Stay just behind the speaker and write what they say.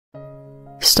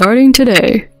Starting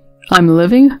today, I'm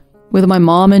living with my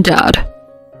mom and dad.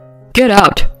 Get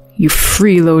out, you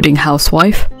freeloading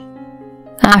housewife.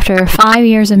 After 5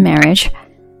 years of marriage,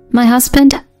 my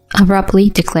husband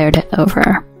abruptly declared it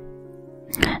over.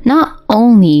 Not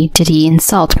only did he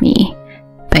insult me,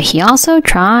 but he also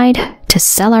tried to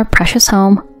sell our precious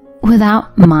home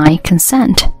without my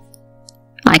consent.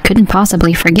 I couldn't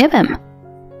possibly forgive him.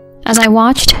 As I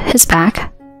watched his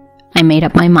back, I made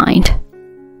up my mind.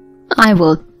 I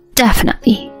will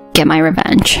definitely get my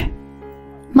revenge.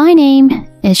 My name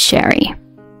is Sherry.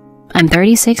 I'm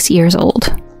 36 years old.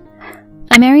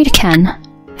 I married Ken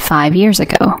 5 years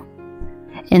ago.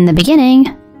 In the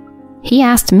beginning, he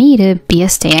asked me to be a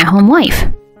stay-at-home wife.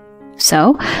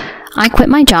 So, I quit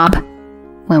my job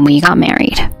when we got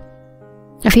married.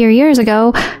 A few years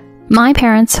ago, my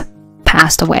parents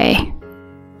passed away.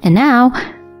 And now,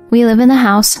 we live in the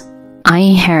house I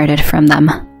inherited from them.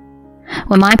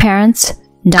 When my parents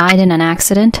died in an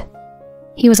accident,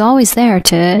 he was always there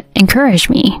to encourage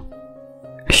me.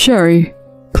 Sherry,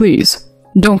 please,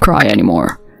 don't cry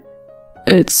anymore.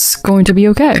 It's going to be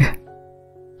okay.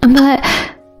 But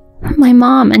my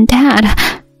mom and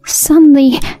dad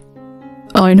suddenly...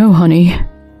 I know, honey.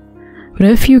 But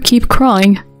if you keep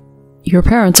crying, your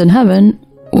parents in heaven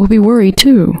will be worried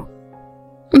too.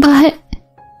 But...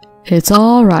 It's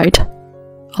all right.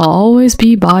 I'll always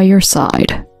be by your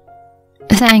side.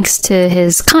 Thanks to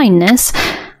his kindness,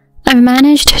 I've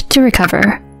managed to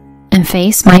recover and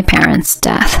face my parents'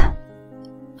 death.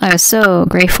 I was so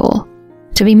grateful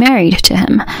to be married to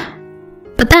him.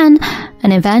 But then,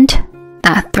 an event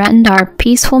that threatened our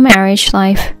peaceful marriage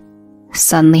life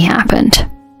suddenly happened.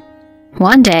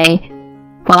 One day,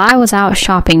 while I was out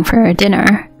shopping for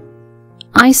dinner,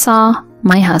 I saw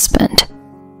my husband,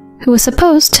 who was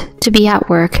supposed to be at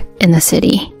work in the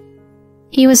city.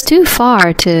 He was too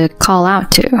far to call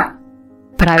out to,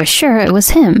 but I was sure it was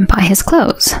him by his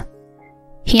clothes.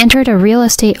 He entered a real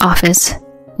estate office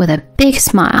with a big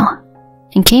smile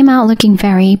and came out looking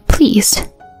very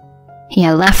pleased. He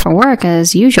had left for work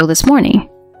as usual this morning.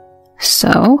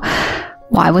 So,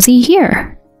 why was he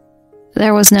here?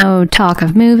 There was no talk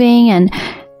of moving, and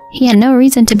he had no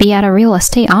reason to be at a real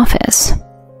estate office.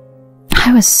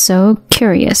 I was so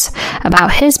curious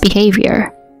about his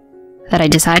behavior that I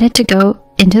decided to go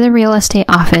into the real estate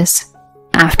office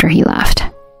after he left.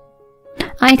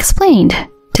 I explained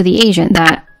to the agent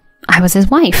that I was his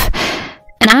wife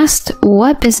and asked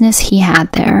what business he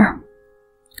had there.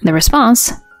 The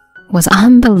response was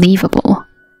unbelievable.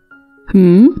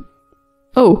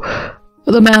 Oh,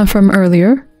 the man from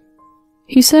earlier.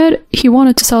 He said he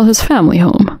wanted to sell his family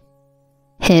home.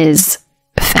 His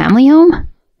family home?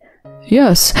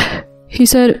 Yes, he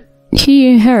said he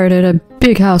inherited a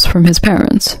big house from his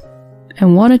parents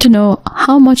and wanted to know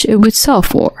how much it would sell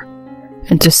for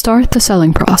and to start the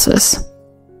selling process.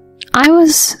 I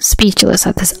was speechless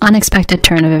at this unexpected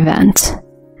turn of events.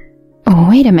 Oh,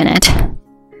 wait a minute.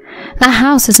 That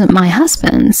house isn't my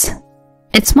husband's.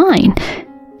 It's mine,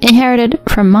 inherited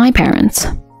from my parents.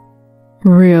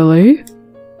 Really?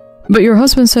 But your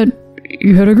husband said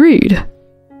you had agreed.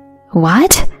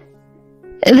 What?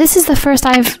 This is the first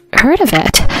I've heard of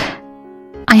it.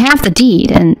 I have the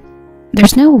deed, and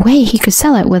there's no way he could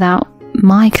sell it without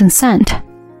my consent.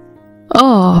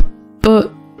 Oh,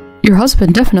 but your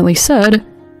husband definitely said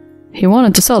he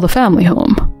wanted to sell the family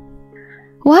home.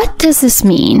 What does this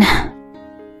mean?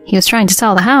 He was trying to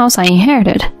sell the house I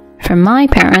inherited from my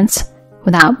parents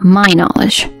without my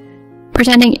knowledge,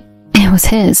 pretending it was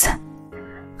his.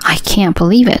 I can't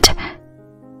believe it.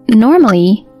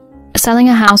 Normally, selling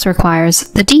a house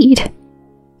requires the deed,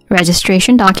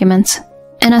 registration documents,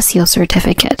 and a seal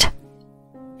certificate.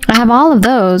 I have all of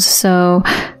those, so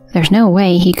there's no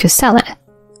way he could sell it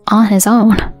on his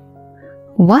own.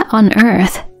 What on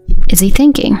earth is he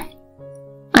thinking?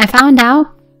 I found out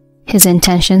his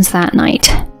intentions that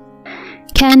night.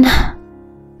 Ken,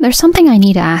 there's something I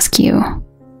need to ask you.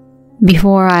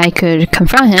 Before I could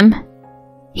confront him,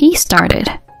 he started.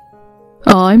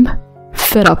 I'm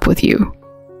fed up with you.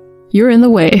 You're in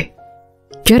the way.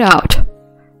 Get out.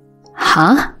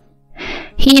 Huh?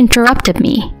 He interrupted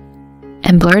me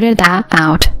and blurted that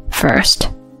out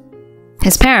first.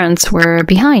 His parents were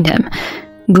behind him,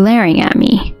 glaring at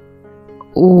me.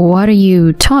 What are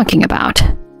you talking about?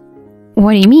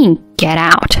 What do you mean, get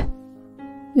out?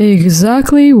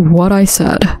 Exactly what I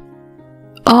said.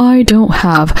 I don't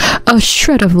have a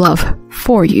shred of love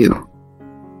for you.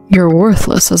 You're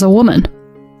worthless as a woman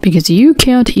because you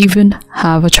can't even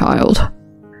have a child.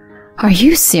 Are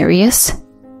you serious?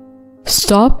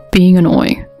 Stop being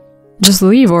annoying. Just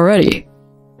leave already.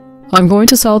 I'm going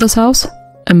to sell this house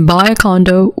and buy a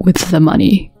condo with the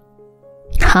money.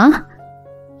 Huh?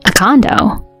 A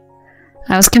condo?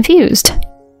 I was confused.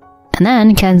 And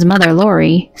then Ken's mother,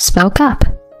 Lori, spoke up.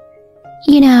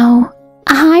 You know,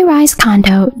 a high-rise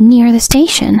condo near the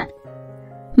station.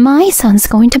 My son's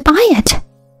going to buy it.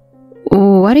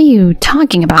 What are you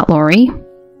talking about, Lori?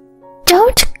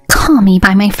 Don't call me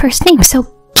by my first name so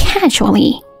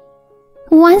casually.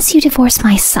 Once you divorce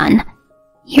my son,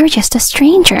 you're just a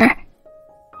stranger.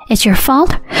 It's your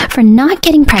fault for not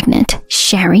getting pregnant,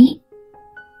 Sherry.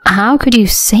 How could you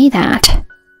say that?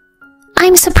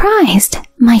 I'm surprised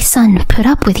my son put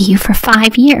up with you for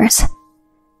 5 years.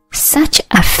 Such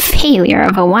a failure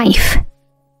of a wife.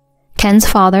 Ken's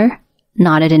father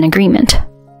nodded in agreement.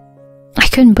 I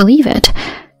couldn't believe it.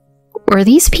 Were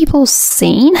these people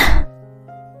sane?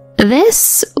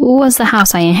 This was the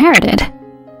house I inherited.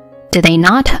 Did they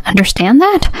not understand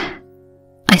that?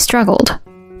 I struggled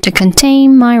to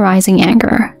contain my rising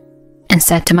anger and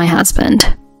said to my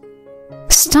husband,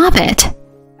 "Stop it!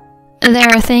 There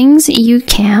are things you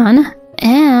can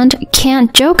and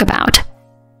can't joke about."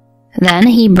 Then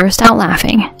he burst out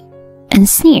laughing and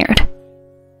sneered.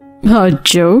 A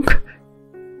joke?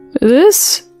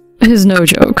 This is no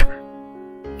joke.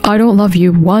 I don't love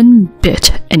you one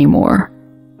bit anymore.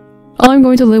 I'm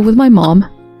going to live with my mom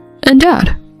and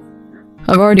dad.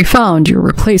 I've already found your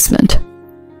replacement.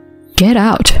 Get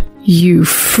out, you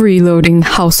freeloading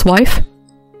housewife.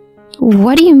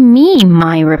 What do you mean,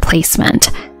 my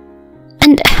replacement?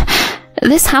 And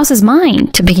this house is mine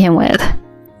to begin with.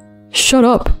 Shut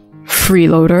up,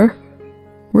 freeloader.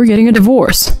 We're getting a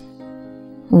divorce.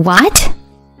 What?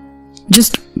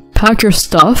 Just pack your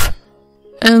stuff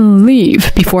and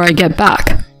leave before I get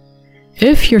back.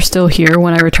 If you're still here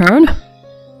when I return,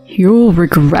 you'll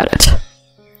regret it.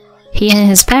 He and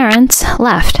his parents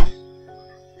left,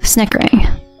 snickering.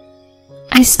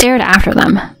 I stared after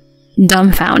them,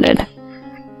 dumbfounded.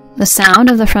 The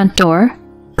sound of the front door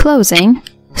closing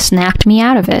snapped me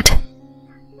out of it.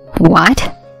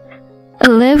 What?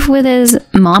 Live with his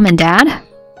mom and dad?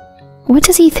 What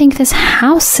does he think this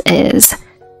house is?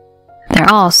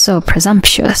 They're all so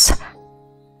presumptuous.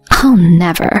 I'll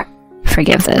never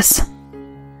forgive this.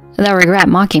 They'll regret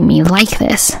mocking me like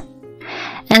this.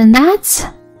 And that's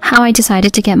how I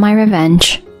decided to get my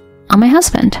revenge on my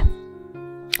husband.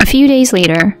 A few days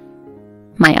later,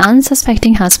 my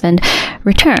unsuspecting husband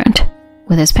returned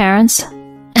with his parents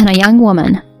and a young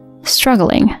woman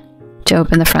struggling to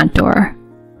open the front door.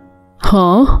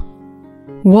 Huh?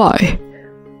 Why?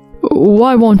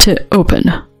 Why won't it open?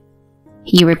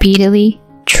 He repeatedly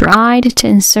tried to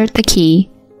insert the key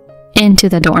into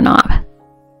the doorknob.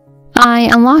 I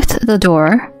unlocked the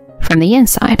door from the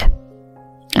inside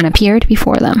and appeared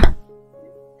before them.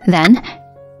 Then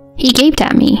he gaped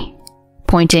at me,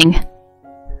 pointing.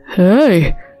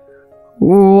 Hey,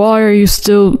 why are you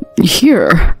still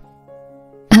here?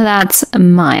 That's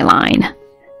my line.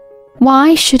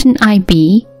 Why shouldn't I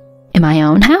be in my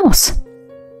own house?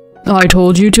 I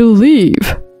told you to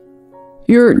leave.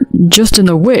 You're just in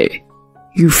the way,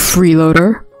 you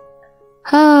freeloader.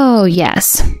 Oh,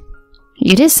 yes.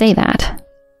 You did say that.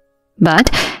 But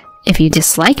if you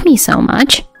dislike me so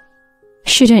much,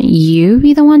 shouldn't you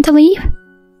be the one to leave?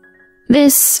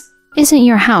 This isn't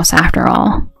your house after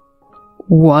all.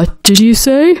 What did you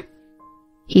say?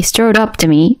 He strode up to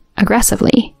me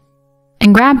aggressively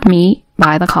and grabbed me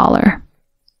by the collar.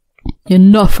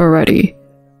 Enough already.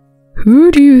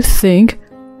 Who do you think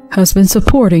has been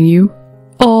supporting you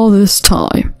all this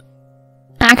time?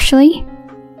 Actually,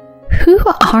 who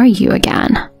are you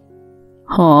again?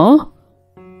 Huh?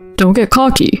 Don't get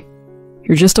cocky.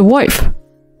 You're just a wife.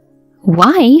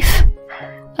 Wife?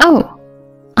 Oh,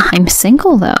 I'm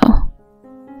single though.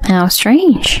 How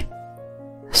strange.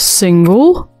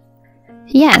 Single?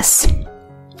 Yes.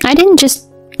 I didn't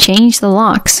just change the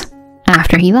locks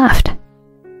after he left.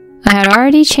 I had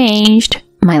already changed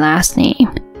my last name.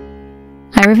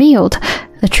 I revealed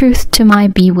the truth to my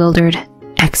bewildered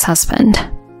ex-husband.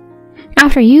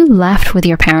 After you left with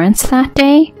your parents that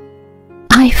day,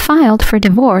 I filed for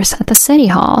divorce at the city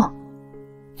hall.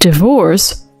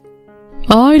 Divorce?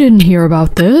 I didn't hear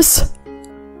about this.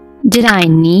 Did I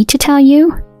need to tell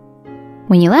you?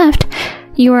 When you left,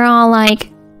 you were all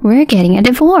like, "We're getting a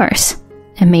divorce,"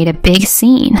 and made a big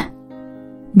scene.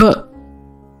 But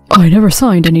I never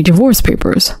signed any divorce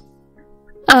papers.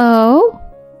 Oh?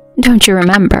 Don't you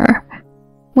remember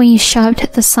when you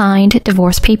shoved the signed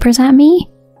divorce papers at me?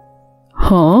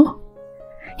 Huh?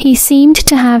 He seemed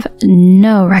to have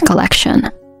no recollection,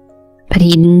 but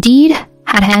he indeed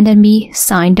had handed me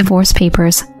signed divorce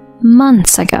papers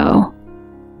months ago.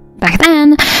 Back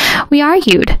then, we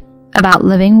argued about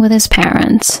living with his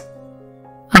parents.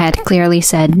 I had clearly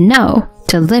said no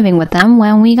to living with them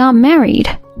when we got married.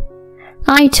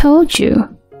 I told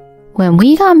you, when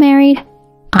we got married,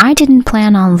 I didn't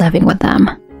plan on living with them.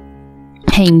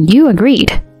 And you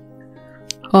agreed.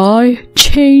 I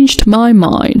changed my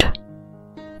mind.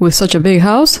 With such a big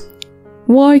house,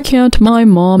 why can't my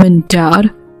mom and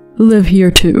dad live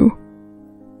here too?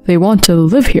 They want to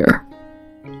live here.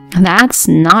 That's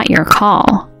not your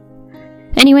call.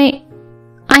 Anyway,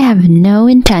 I have no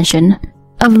intention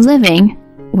of living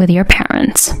with your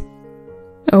parents.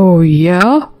 Oh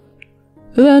yeah?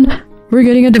 Then we're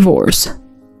getting a divorce.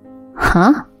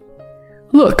 Huh?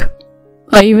 Look,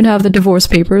 I even have the divorce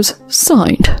papers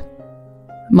signed.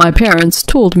 My parents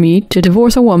told me to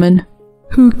divorce a woman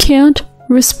who can't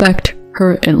respect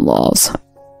her in-laws.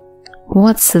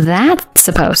 What's that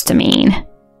supposed to mean?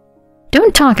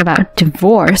 Don't talk about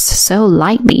divorce so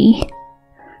lightly.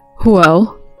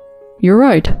 Well, you're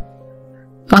right.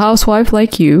 A housewife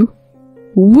like you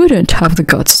wouldn't have the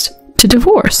guts to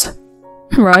divorce,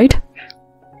 right?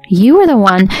 You were the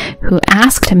one who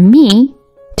asked me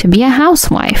to be a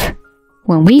housewife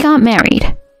when we got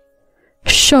married.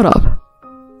 Shut up.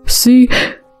 See,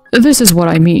 this is what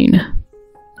I mean.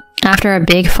 After a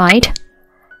big fight,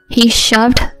 he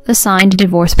shoved the signed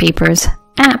divorce papers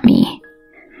at me.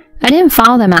 I didn't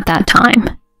file them at that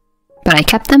time, but I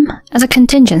kept them as a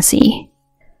contingency.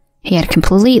 He had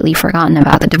completely forgotten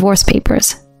about the divorce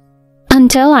papers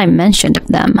until I mentioned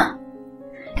them.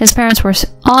 His parents were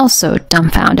also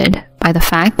dumbfounded by the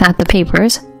fact that the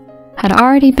papers had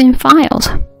already been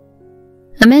filed.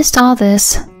 Amidst all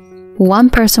this,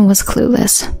 one person was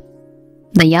clueless.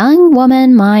 The young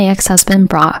woman my ex-husband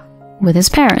brought with his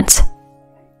parents.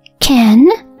 Ken,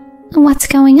 what's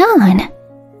going on?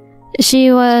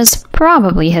 She was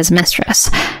probably his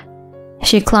mistress.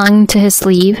 She clung to his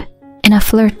sleeve in a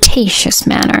flirtatious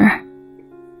manner.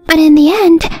 But in the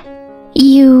end,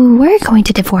 you were going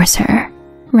to divorce her,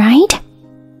 right?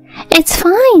 It's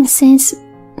fine since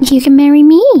you can marry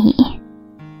me.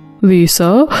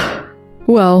 Lisa?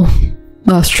 Well,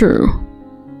 that's true.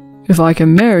 If I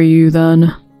can marry you,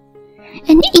 then...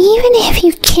 And even if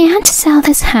you can't sell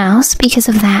this house because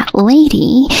of that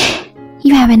lady,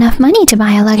 you have enough money to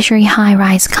buy a luxury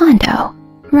high-rise condo,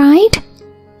 right?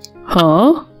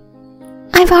 Huh?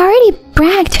 I've already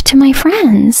bragged to my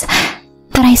friends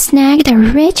that I snagged a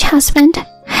rich husband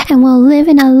and will live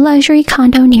in a luxury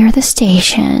condo near the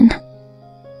station.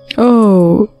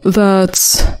 Oh,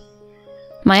 that's...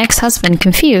 My ex-husband,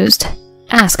 confused,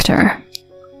 asked her.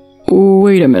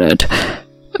 Wait a minute.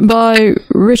 By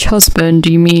rich husband,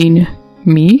 do you mean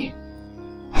me?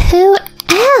 Who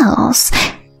else?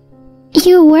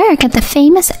 You work at the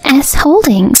famous S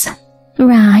Holdings,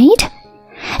 right?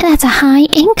 That's a high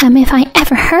income if I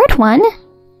ever heard one.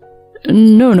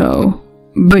 No,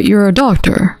 but you're a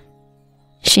doctor.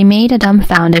 She made a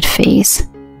dumbfounded face.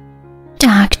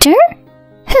 Doctor?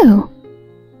 Who?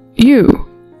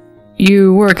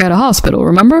 You work at a hospital,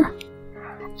 remember?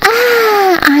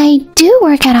 I do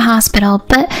work at a hospital,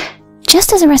 but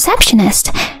just as a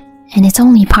receptionist, and it's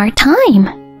only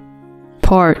part-time.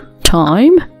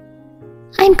 Part-time?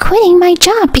 I'm quitting my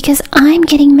job because I'm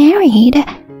getting married.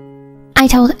 I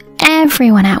told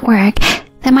everyone at work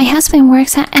that my husband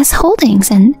works at S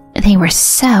Holdings, and they were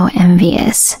so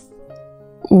envious.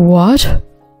 What?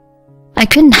 I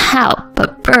couldn't help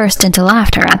but burst into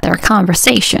laughter at their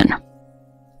conversation.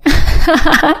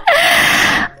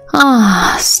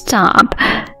 Oh, stop.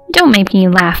 Don't make me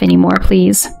laugh anymore,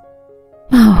 please.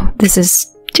 Oh, this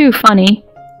is too funny.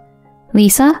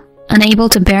 Lisa, unable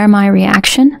to bear my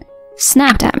reaction,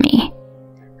 snapped at me.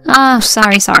 Oh,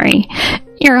 sorry.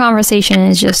 Your conversation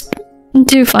is just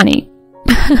too funny.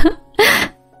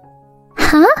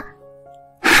 Huh?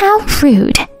 How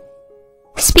rude.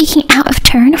 Speaking out of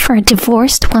turn for a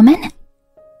divorced woman?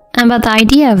 But the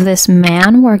idea of this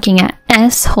man working at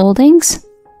S Holdings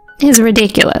is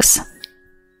ridiculous.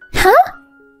 Huh?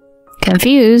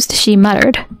 Confused, she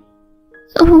muttered.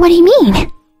 What do you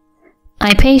mean?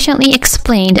 I patiently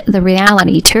explained the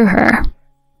reality to her.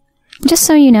 Just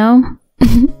so you know,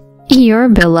 your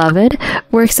beloved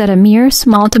works at a mere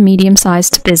small to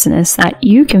medium-sized business that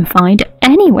you can find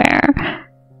anywhere.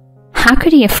 How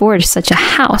could he afford such a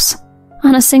house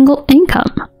on a single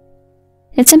income?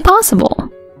 It's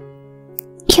impossible.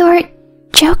 You're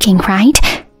joking,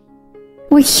 right?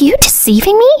 Were you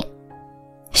deceiving me?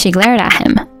 She glared at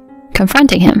him,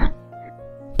 confronting him.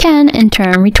 Ken, in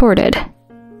turn, retorted.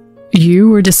 You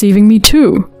were deceiving me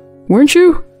too, weren't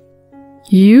you?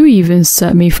 You even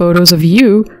sent me photos of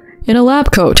you in a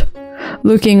lab coat,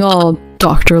 looking all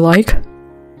doctor-like.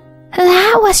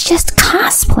 That was just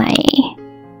cosplay.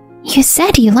 You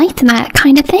said you liked that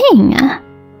kind of thing.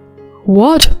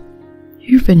 What?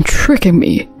 You've been tricking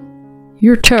me.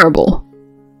 You're terrible.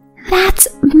 That's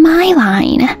my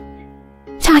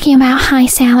line. Talking about high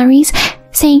salaries,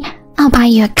 saying I'll buy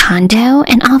you a condo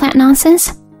and all that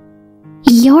nonsense.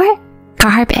 You're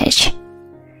garbage.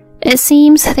 It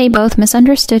seems they both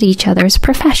misunderstood each other's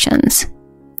professions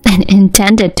and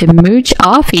intended to mooch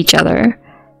off each other.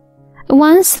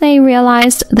 Once they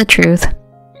realized the truth,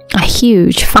 a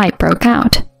huge fight broke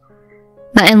out.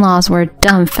 The in-laws were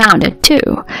dumbfounded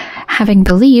too, having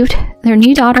believed their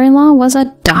new daughter-in-law was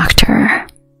a doctor.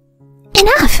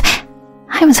 Enough!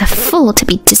 I was a fool to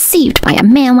be deceived by a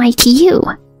man like you.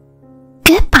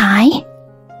 Goodbye.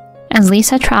 As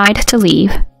Lisa tried to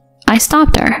leave, I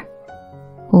stopped her.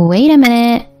 Wait a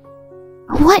minute.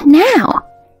 What now?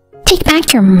 Take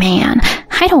back your man.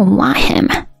 I don't want him.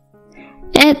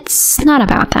 It's not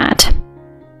about that.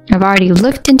 I've already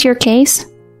looked into your case.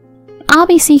 I'll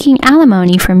be seeking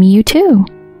alimony from you too.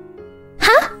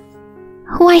 Huh?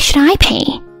 Why should I pay?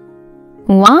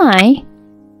 Why?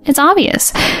 It's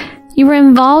obvious. You were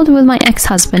involved with my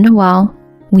ex-husband while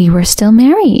we were still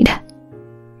married.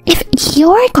 If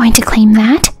you're going to claim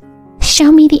that, show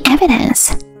me the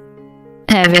evidence.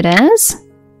 Evidence?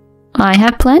 I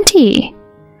have plenty.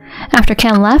 After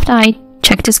Ken left, I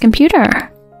checked his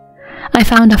computer. I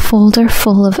found a folder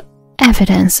full of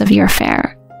evidence of your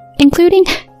affair, including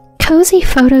cozy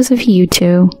photos of you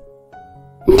two.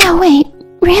 No, wait,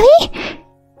 really?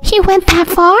 He went that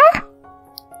far?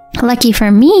 Lucky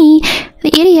for me, the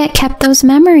idiot kept those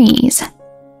memories.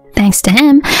 Thanks to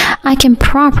him, I can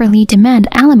properly demand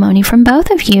alimony from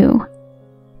both of you.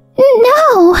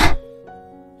 No!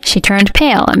 She turned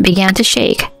pale and began to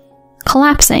shake,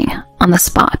 collapsing on the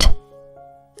spot.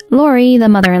 Lori, the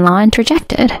mother-in-law,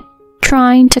 interjected,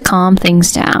 trying to calm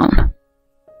things down.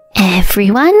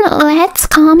 Everyone, let's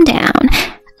calm down.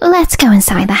 Let's go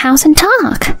inside the house and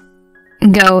talk.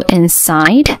 Go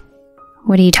inside?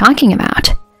 What are you talking about?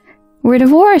 We're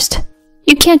divorced.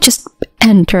 You can't just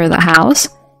enter the house.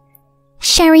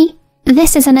 Sherry,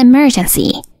 this is an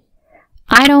emergency.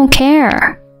 I don't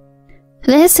care.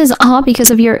 This is all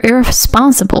because of your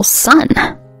irresponsible son.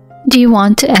 Do you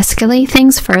want to escalate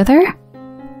things further?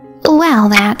 Well,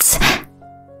 that's...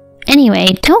 Anyway,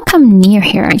 don't come near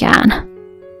here again.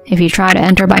 If you try to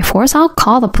enter by force, I'll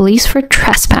call the police for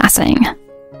trespassing.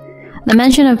 The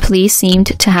mention of police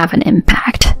seemed to have an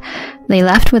impact. They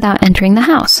left without entering the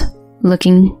house,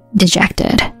 looking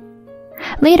dejected.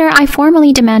 Later, I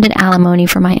formally demanded alimony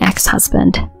for my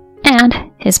ex-husband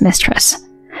and his mistress.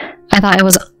 I thought it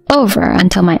was over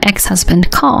until my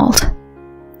ex-husband called.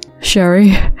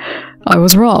 Sherry, I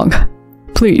was wrong.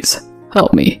 Please,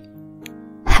 help me.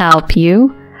 Help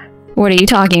you? What are you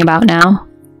talking about now?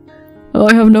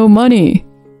 I have no money.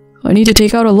 I need to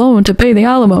take out a loan to pay the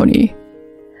alimony.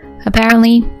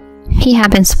 Apparently, he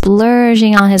had been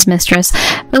splurging on his mistress,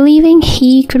 believing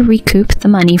he could recoup the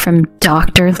money from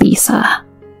Dr. Lisa.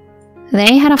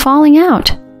 They had a falling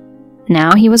out.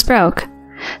 Now he was broke,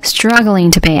 struggling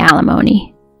to pay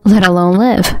alimony, let alone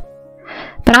live.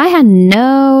 But I had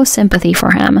no sympathy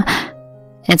for him.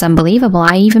 It's unbelievable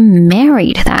I even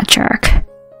married that jerk.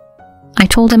 I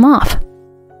told him off.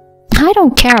 I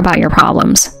don't care about your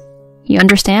problems. You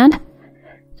understand?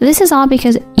 This is all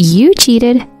because you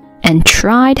cheated and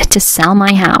tried to sell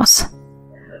my house.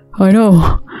 I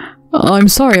know. I'm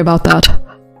sorry about that.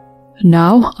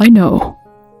 Now I know.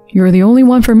 You're the only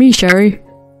one for me, Sherry.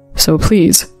 So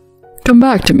please, come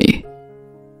back to me.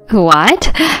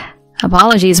 What?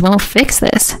 Apologies won't fix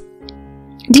this.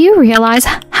 Do you realize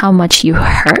how much you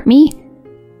hurt me?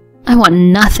 I want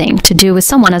nothing to do with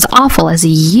someone as awful as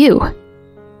you.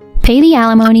 Pay the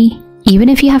alimony, even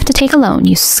if you have to take a loan,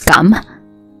 you scum.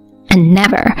 And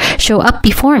never show up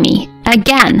before me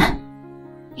again.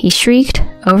 He shrieked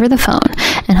over the phone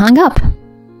and hung up.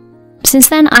 Since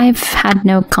then, I've had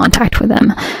no contact with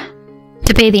him.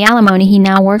 To pay the alimony, he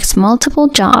now works multiple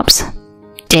jobs,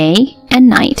 day and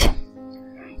night.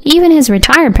 Even his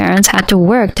retired parents had to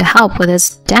work to help with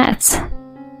his debts.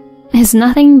 It's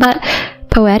nothing but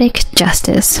poetic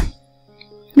justice.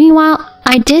 Meanwhile,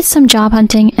 I did some job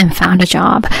hunting and found a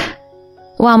job.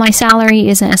 While my salary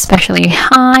isn't especially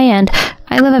high and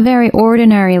I live a very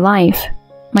ordinary life,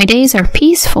 my days are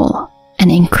peaceful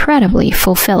and incredibly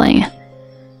fulfilling.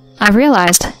 I've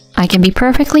realized I can be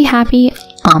perfectly happy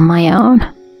on my own.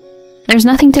 There's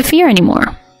nothing to fear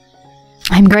anymore.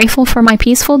 I'm grateful for my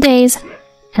peaceful days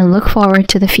and look forward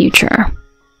to the future.